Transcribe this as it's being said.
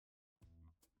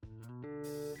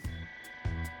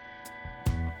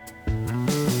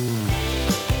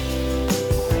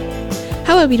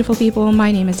Hello, beautiful people.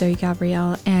 My name is Zoe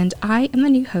Gabrielle, and I am the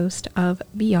new host of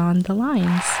Beyond the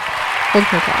Lines. Hold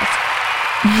for applause.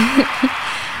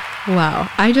 Wow,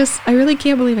 I really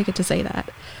can't believe I get to say that.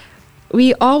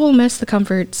 We all will miss the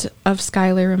comforts of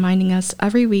Skylar reminding us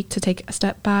every week to take a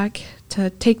step back,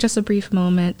 to take just a brief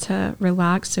moment to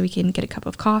relax so we can get a cup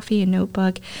of coffee, a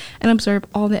notebook, and absorb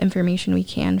all the information we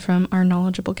can from our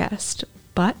knowledgeable guest.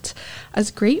 But, as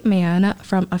a great man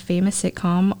from a famous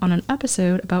sitcom on an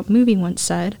episode about movie once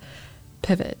said,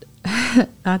 pivot.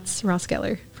 That's Ross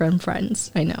Geller from Friends.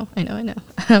 I know.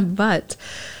 But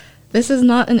this is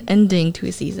not an ending to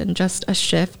a season, just a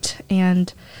shift.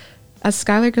 And as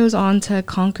Skylar goes on to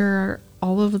conquer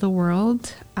all over the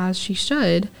world, as she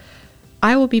should,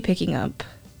 I will be picking up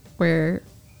where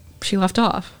she left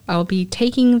off. I'll be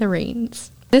taking the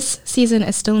reins. This season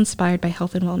is still inspired by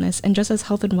health and wellness, and just as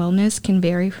health and wellness can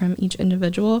vary from each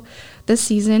individual, this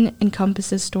season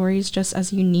encompasses stories just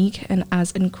as unique and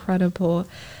as incredible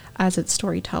as its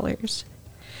storytellers.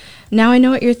 Now I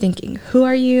know what you're thinking. Who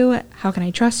are you? How can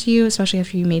I trust you? Especially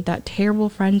after you made that terrible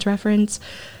Friends reference.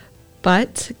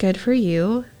 But good for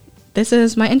you. This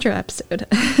is my intro episode.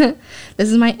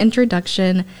 This is my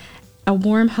introduction. A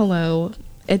warm hello.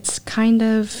 It's kind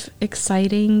of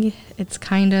exciting. It's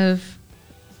kind of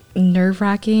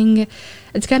nerve-wracking.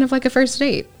 It's kind of like a first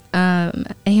date. And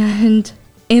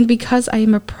because I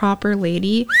am a proper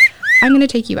lady, I'm going to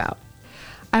take you out.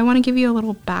 I want to give you a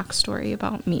little backstory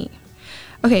about me.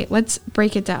 Okay, let's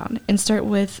break it down and start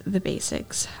with the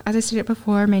basics. As I stated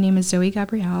before, my name is Zoe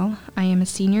Gabrielle. I am a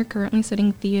senior currently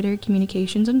studying theater,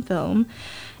 communications, and film.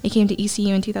 I came to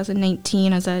ECU in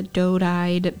 2019 as a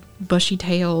doe-eyed,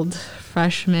 bushy-tailed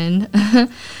freshman,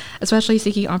 especially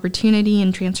seeking opportunity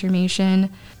and transformation.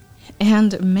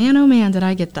 And man, oh man, did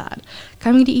I get that.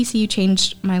 Coming to ECU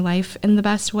changed my life in the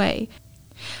best way.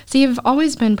 See, I've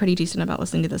always been pretty decent about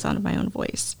listening to the sound of my own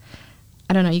voice.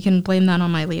 I don't know, you can blame that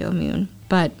on my Leo moon,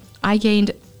 but I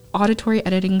gained auditory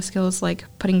editing skills like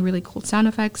putting really cool sound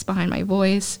effects behind my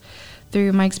voice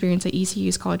through my experience at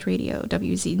ECU's college radio,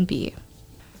 WZB.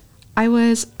 I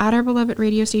was at our beloved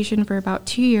radio station for about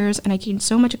 2 years, and I gained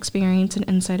so much experience and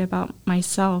insight about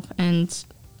myself, and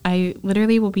I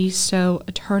literally will be so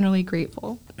eternally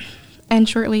grateful. And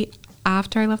shortly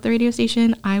after I left the radio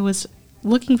station, I was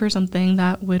looking for something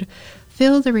that would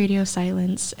fill the radio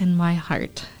silence in my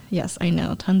heart. Yes, I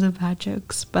know, tons of bad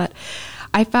jokes, but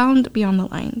I found Beyond the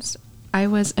Lines. I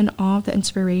was in awe of the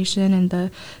inspiration and the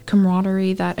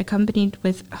camaraderie that accompanied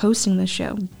with hosting the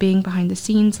show, being behind the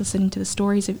scenes, listening to the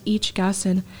stories of each guest,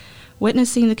 and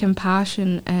witnessing the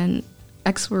compassion and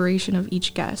exploration of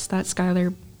each guest that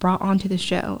Skylar brought onto the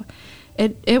show.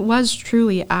 It was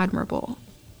truly admirable.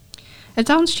 It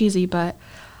sounds cheesy, but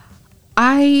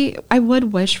I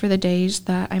would wish for the days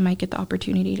that I might get the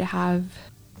opportunity to have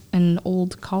an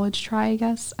old college try, I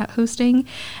guess, at hosting.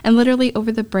 And literally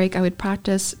over the break, I would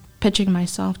practice pitching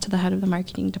myself to the head of the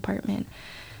marketing department.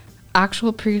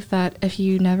 Actual proof that if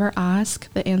you never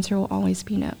ask, the answer will always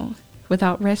be no.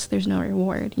 Without risk, there's no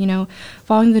reward. You know,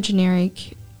 following the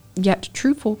generic yet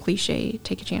truthful cliche,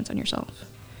 take a chance on yourself.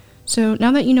 So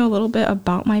now that you know a little bit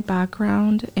about my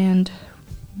background and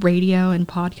radio and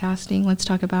podcasting, let's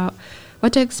talk about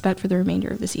what to expect for the remainder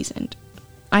of the season.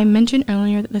 I mentioned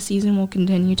earlier that the season will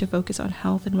continue to focus on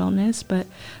health and wellness, but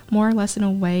more or less in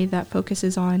a way that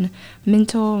focuses on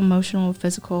mental, emotional,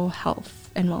 physical health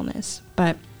and wellness,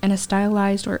 but in a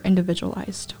stylized or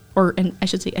individualized, or I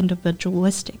should say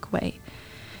individualistic way.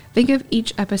 Think of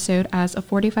each episode as a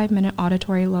 45-minute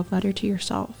auditory love letter to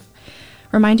yourself,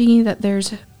 reminding you that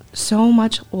there's so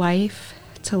much life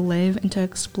to live and to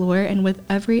explore, and with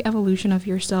every evolution of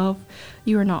yourself,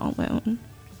 you are not alone.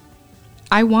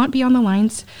 I want Beyond the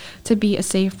Lines to be a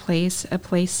safe place, a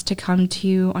place to come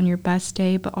to on your best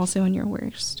day, but also on your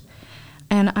worst.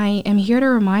 And I am here to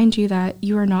remind you that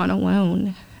you are not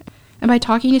alone. And by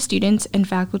talking to students and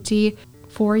faculty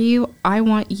for you, I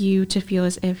want you to feel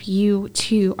as if you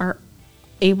too are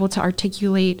able to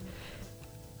articulate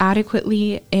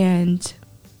adequately and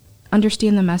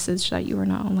understand the message that you are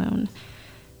not alone.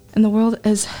 And the world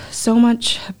is so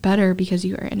much better because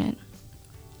you are in it.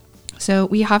 So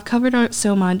we have covered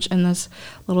so much in this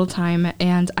little time,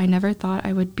 and I never thought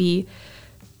I would be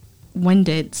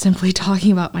winded simply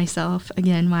talking about myself,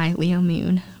 again, my Leo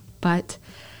moon. But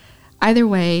either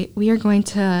way, we are going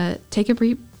to take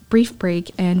a brief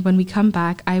break, and when we come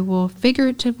back, I will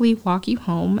figuratively walk you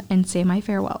home and say my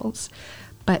farewells.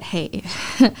 But hey,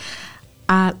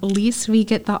 at least we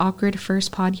get the awkward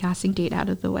first podcasting date out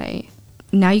of the way.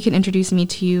 now you can introduce me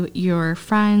to your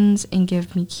friends and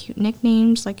give me cute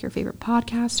nicknames like your favorite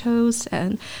podcast host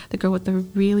and the girl with the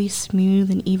really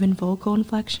smooth and even vocal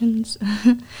inflections.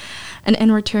 And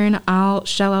in return, I'll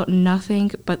shell out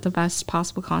nothing but the best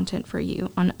possible content for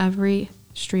you on every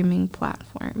streaming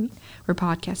platform where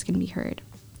podcasts can be heard.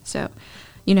 So,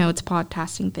 it's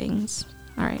podcasting things.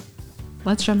 All right,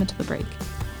 let's jump into the break.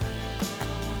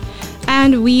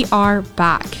 And we are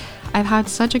back. I've had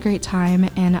such a great time,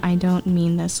 and I don't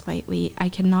mean this lightly. I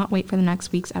cannot wait for the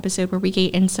next week's episode where we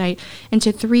get insight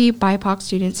into 3 BIPOC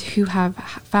students who have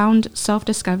found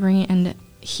self-discovery and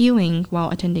healing while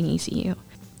attending ECU.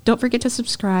 Don't forget to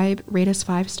subscribe, rate us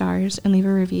 5 stars, and leave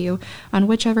a review on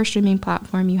whichever streaming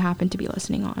platform you happen to be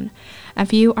listening on.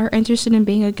 If you are interested in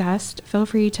being a guest, feel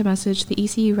free to message the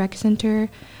ECU Rec Center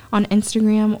on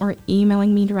Instagram or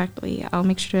emailing me directly. I'll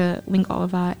make sure to link all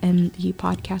of that in the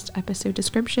podcast episode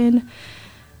description.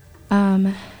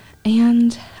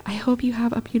 And I hope you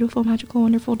have a beautiful, magical,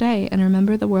 wonderful day. And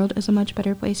remember, the world is a much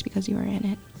better place because you are in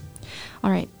it. All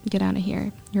right, get out of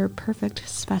here. You're a perfect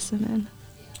specimen.